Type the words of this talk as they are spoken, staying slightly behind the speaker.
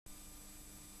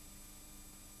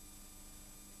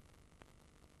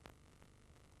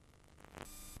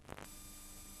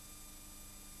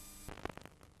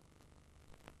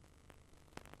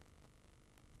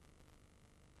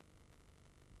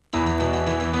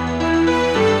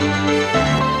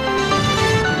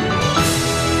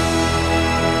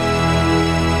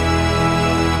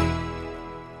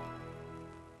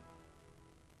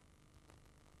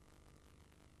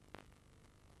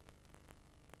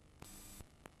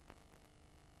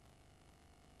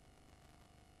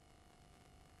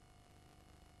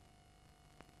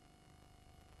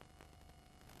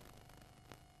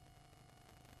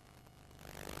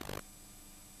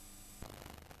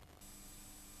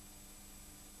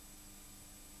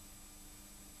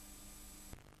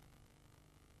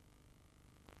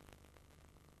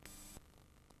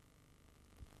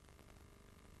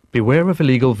Beware of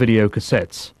illegal video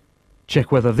cassettes.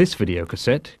 Check whether this video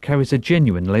cassette carries a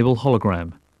genuine label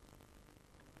hologram.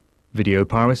 Video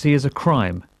piracy is a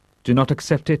crime. Do not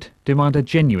accept it. Demand a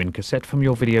genuine cassette from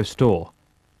your video store.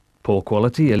 Poor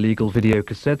quality illegal video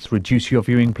cassettes reduce your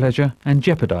viewing pleasure and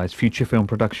jeopardize future film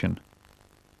production.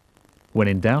 When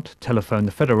in doubt, telephone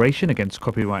the Federation Against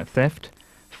Copyright Theft,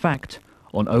 FACT,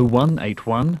 on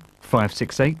 0181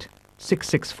 568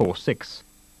 6646.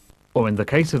 Or in the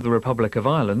case of the Republic of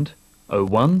Ireland,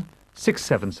 01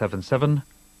 6777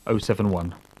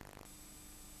 071.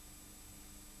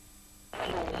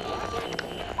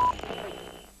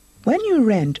 When you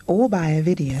rent or buy a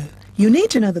video, you need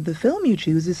to know that the film you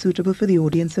choose is suitable for the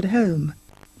audience at home.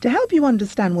 To help you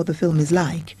understand what the film is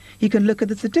like, you can look at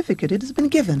the certificate it has been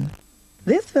given.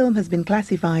 This film has been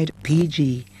classified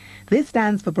PG. This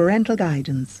stands for Parental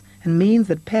Guidance and means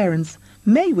that parents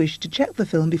may wish to check the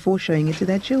film before showing it to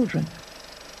their children.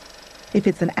 If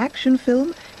it's an action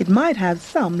film, it might have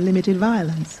some limited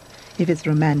violence. If it's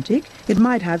romantic, it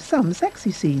might have some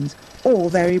sexy scenes or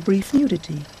very brief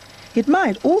nudity. It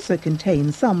might also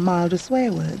contain some milder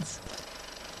swear words.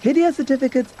 Video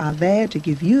certificates are there to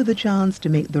give you the chance to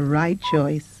make the right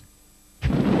choice.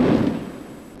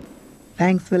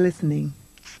 Thanks for listening.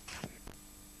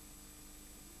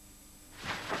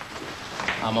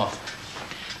 I'm off.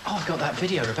 Oh, I've got that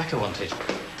video Rebecca wanted.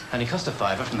 Only cost a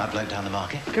 £5 from that bloke down the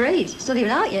market. Great. It's not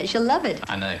even out yet. She'll love it.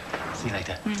 I know. See you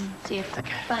later. See you. Take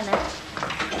care. Bye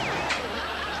now.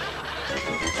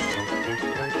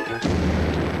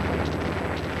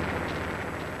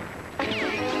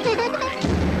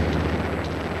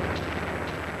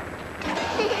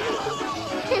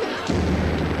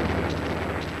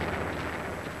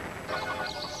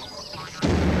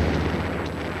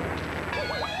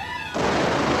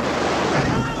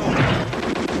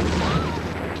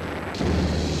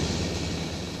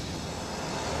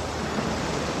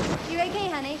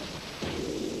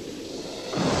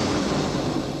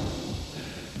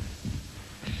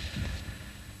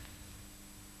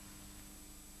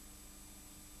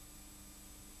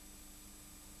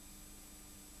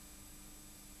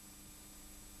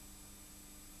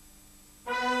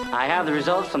 I have the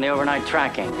results from the overnight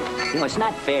tracking. You know, it's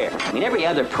not fair. I mean, every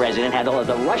other president had all of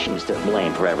the Russians to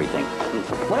blame for everything.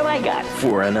 What have I got?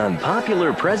 For an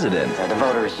unpopular president, The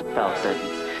voters felt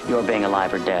that your being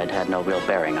alive or dead had no real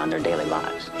bearing on their daily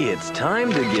lives. it's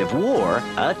time to give war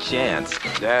a chance.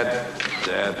 Dead.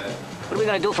 What are we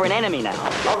going to do for an enemy now?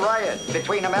 A riot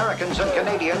between Americans and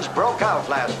Canadians broke out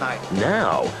last night.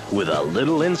 Now, with a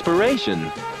little inspiration,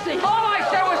 All I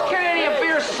said was Canadian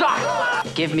beer sucks!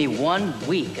 Give me 1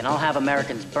 week and I'll have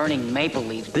Americans burning maple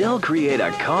leaves. they'll create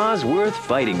a cause worth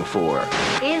fighting for.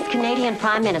 Is Canadian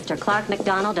Prime Minister Clark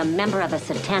MacDonald a member of a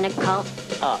satanic cult?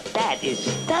 Oh, that is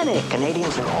stunning.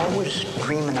 Canadians are always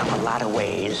dreaming up a lot of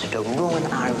ways to ruin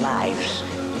our lives.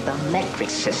 The metric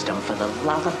system, for the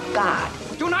love of God.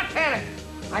 Do not panic!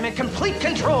 I'm in complete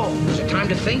control! There's a time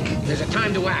to think, there's a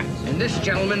time to act. And this,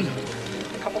 gentlemen,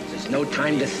 there's no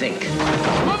time to think.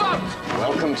 Move out!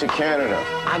 Welcome to Canada.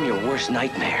 I'm your worst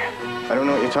nightmare. I don't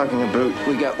know what you're talking about.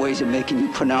 We got ways of making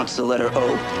you pronounce the letter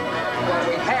O. What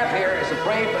we have here is a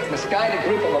brave but misguided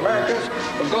group of Americans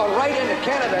who've gone right into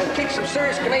Canada and kicked some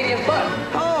serious Canadian butt.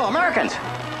 Oh, Americans!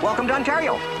 Welcome to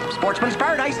Ontario. Sportsman's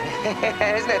paradise.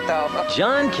 Isn't it, though?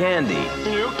 John Candy,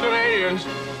 You Canadians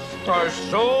are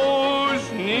so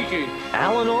sneaky.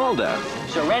 Alan Alda,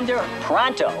 Surrender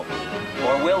pronto,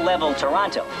 or we'll level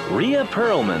Toronto. Rhea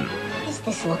Perlman, What does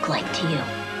this look like to you?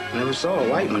 Never saw a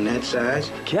white man that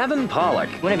size. Kevin Pollak,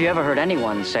 When have you ever heard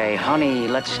anyone say, honey,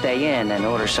 let's stay in and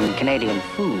order some Canadian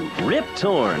food? Rip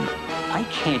Torn, I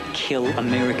can't kill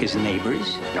America's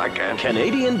neighbors. I can.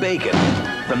 Canadian Bacon,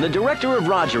 from the director of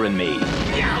Roger and Me.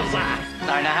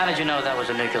 All right, now how did you know that was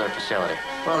a nuclear facility?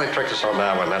 Well, they tricked us on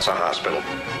that one. That's a hospital.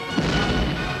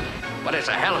 But it's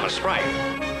a hell of a strike.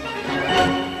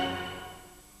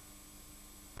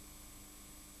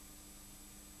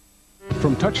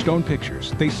 From Touchstone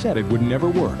Pictures, they said it would never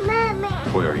work.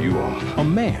 Boy, are you off. A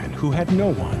man who had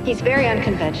no one, He's very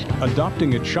unconventional.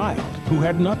 adopting a child who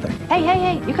had nothing.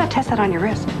 Hey, you gotta test that on your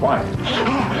wrist. Why?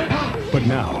 But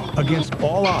now, against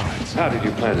all odds, How did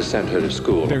you plan to send her to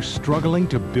school? they're struggling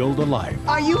to build a life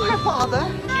Are you her father?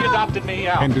 She adopted me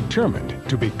out. and determined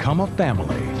to become a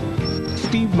family.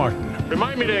 Steve Martin,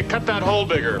 Remind me to cut that hole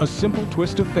bigger. A Simple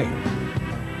Twist of Fate.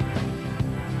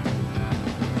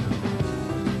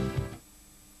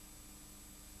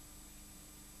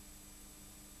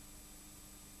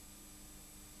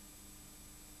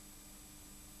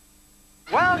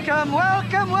 Welcome,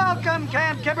 welcome, welcome,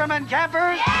 Camp Kipperman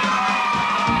campers.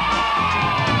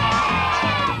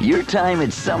 Your time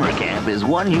at summer camp is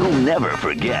one you'll never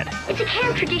forget. It's a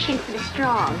camp tradition for the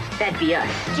strong. That'd be us.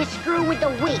 Just screw with the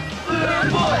weak.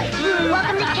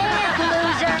 Welcome to camp,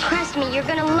 loser. Trust me, you're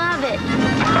gonna love it.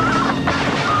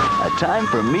 A time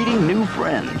for meeting new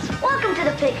friends. Welcome to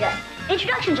the pickup.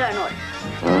 Introductions are in order.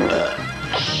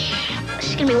 This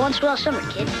is gonna be one swell summer,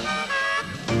 kid.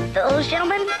 Those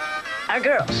gentlemen are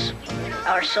girls.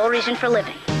 Our sole reason for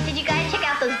living. Did you guys check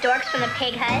out those dorks from the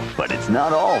pig hut? But it's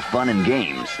not all fun and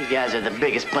games. You guys are the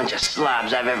biggest bunch of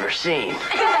slobs I've ever seen.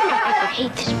 I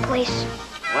hate this place.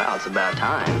 Well, it's about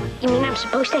time. You mean I'm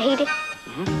supposed to hate it?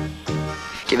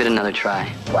 Give it another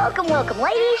try. Welcome, welcome,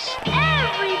 ladies.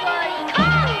 Everybody,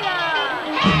 conga!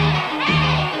 Hey!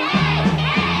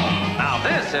 Now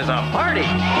this is a party.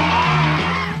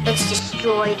 Let's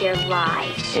destroy their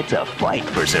lives. It's a fight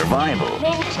for survival.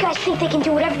 Man, these guys think they can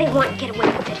do whatever they want and get away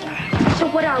with it. So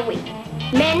what are we?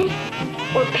 Men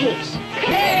or pigs?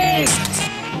 Pigs!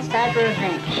 It's time for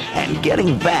revenge. And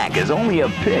getting back as only a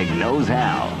pig knows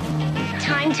how.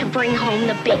 Time to bring home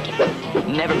the bacon.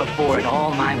 Never before in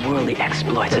all my worldly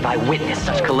exploits have I witnessed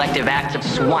such collective acts of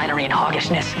swinery and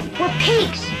hoggishness. We're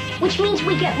pigs, which means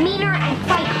we get meaner and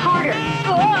fight harder.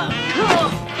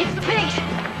 It's the pigs!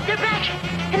 They're back!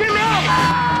 And they're mad!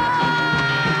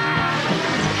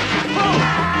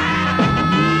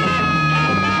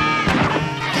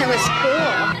 That was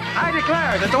cool. I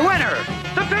declare that the winner,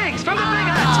 the pigs from the big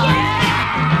house!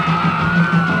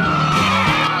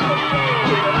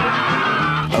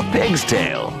 A pig's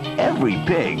tale. Every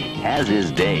pig has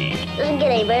his day. Doesn't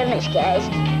get any better than this, guys.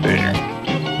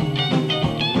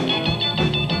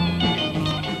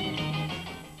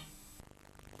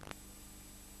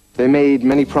 They made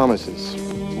many promises,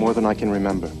 more than I can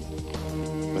remember.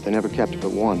 But they never kept but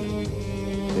one.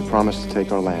 They promised to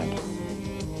take our land.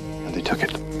 And they took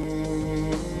it.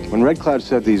 When Red Cloud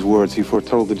said these words, he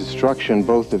foretold the destruction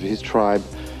both of his tribe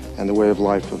and the way of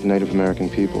life of Native American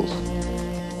peoples.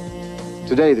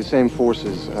 Today, the same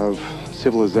forces of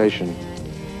civilization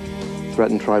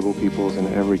threaten tribal peoples in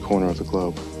every corner of the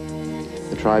globe.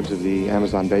 The tribes of the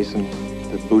Amazon Basin,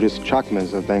 the Buddhist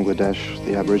Chakmas of Bangladesh,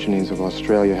 the Aborigines of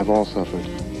Australia have all suffered.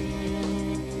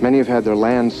 Many have had their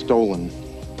land stolen.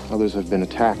 Others have been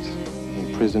attacked,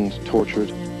 imprisoned,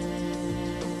 tortured,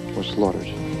 or slaughtered.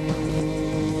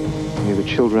 Neither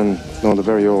children nor the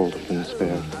very old have been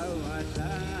spared.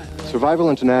 Survival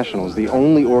International is the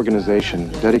only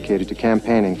organization dedicated to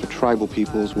campaigning for tribal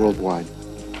peoples worldwide.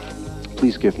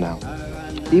 Please give now.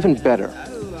 Even better,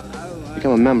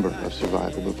 become a member of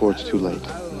Survival before it's too late.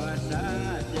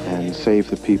 And save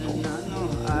the people.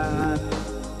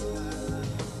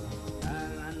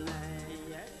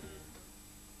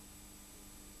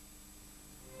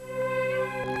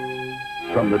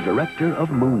 From the director of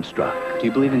Moonstruck. Do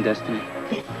you believe in destiny?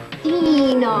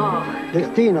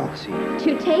 Destino.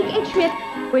 To take a trip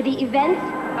where the events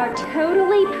are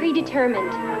totally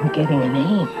predetermined. I'm getting a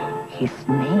name. His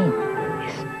name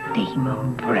is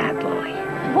Damon Bradley.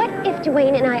 What if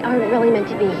Dwayne and I aren't really meant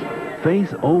to be?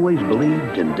 Faith always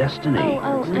believed in destiny.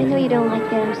 Oh, I know you don't like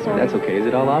that, I'm sorry. That's okay. Is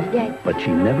it all off? Yeah. But she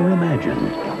never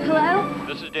imagined. Hello?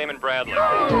 This is Damon Bradley.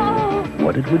 Oh,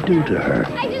 what it would do to her.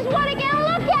 I just want to get a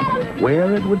look at him.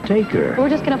 Where it would take her. We're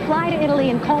just going to fly to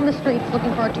Italy and comb the streets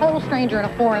looking for a total stranger in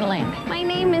a foreign land. My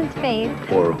name is Faith.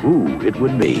 Or who it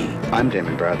would be. I'm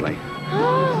Damon Bradley.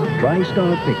 Oh.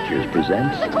 TriStar Pictures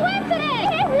presents... It's a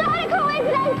coincidence! It's not a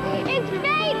coincidence! It's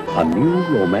fate! A new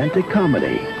romantic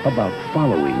comedy about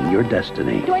following your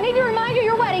destiny. Do I need to remind you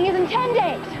your wedding is in 10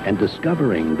 days? And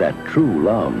discovering that true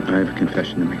love... I have a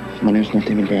confession to make. My name's not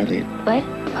Damon Bradley. What?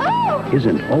 Oh!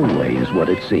 Isn't always what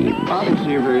it seems.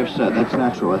 Obviously, you're very upset. That's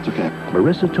natural. That's okay.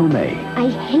 Marissa Tomei. I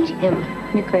hate him.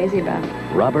 You're crazy about it.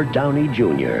 Robert Downey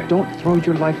Jr. Don't throw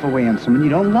your life away on someone you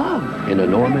don't love. In a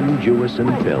Norman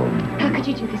Jewison film. How could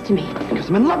you do this to me? Because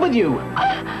I'm in love with you.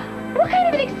 What kind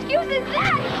of an excuse is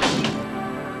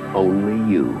that? Only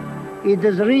you. It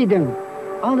is reading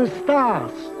on the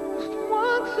stars.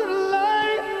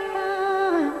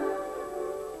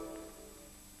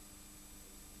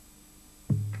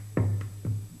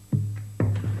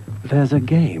 There's a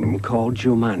game called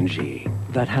Jumanji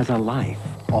that has a life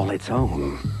all its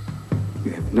own.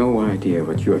 You have no idea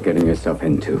what you are getting yourself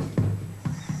into.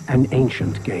 An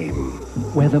ancient game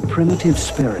where the primitive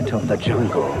spirit of the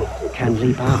jungle can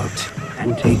leap out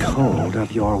and take hold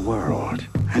of your world.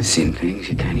 I've seen things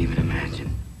you can't even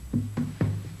imagine.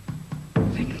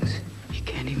 Things you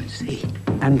can't even see.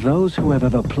 And those who have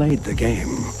ever played the game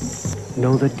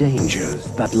know the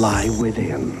dangers that lie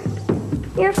within.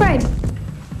 You're afraid.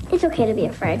 It's okay to be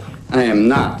afraid. I am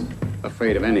not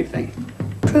afraid of anything.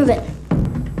 Prove it.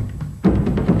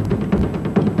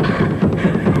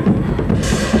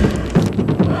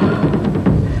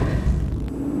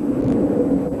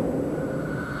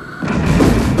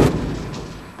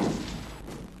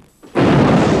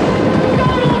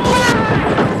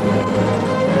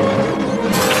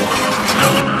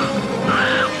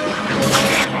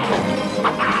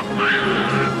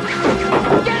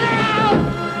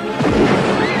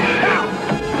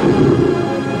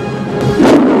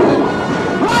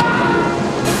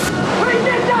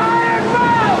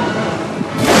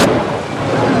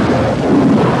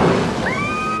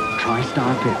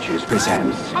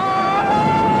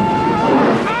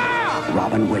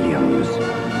 Robin Williams.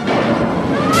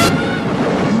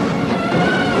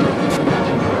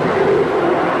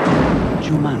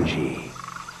 Jumanji.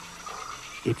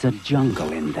 It's a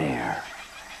jungle in there.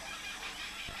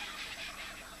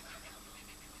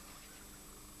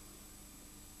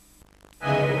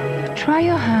 Try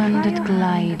your hand at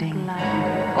gliding,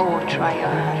 or try your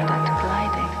hand at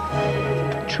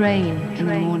gliding. Train in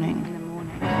the morning,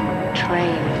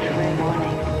 train in the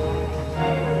morning.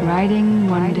 Riding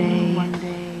one day,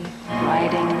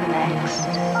 riding the next.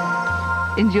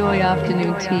 Enjoy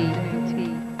afternoon tea,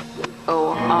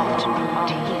 or afternoon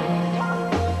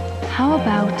tea. How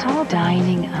about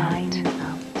dining out,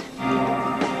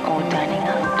 or dining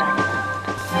out?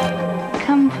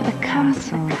 Come for the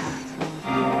castles.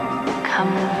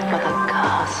 Come for the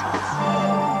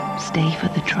castle. Stay for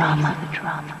the drama.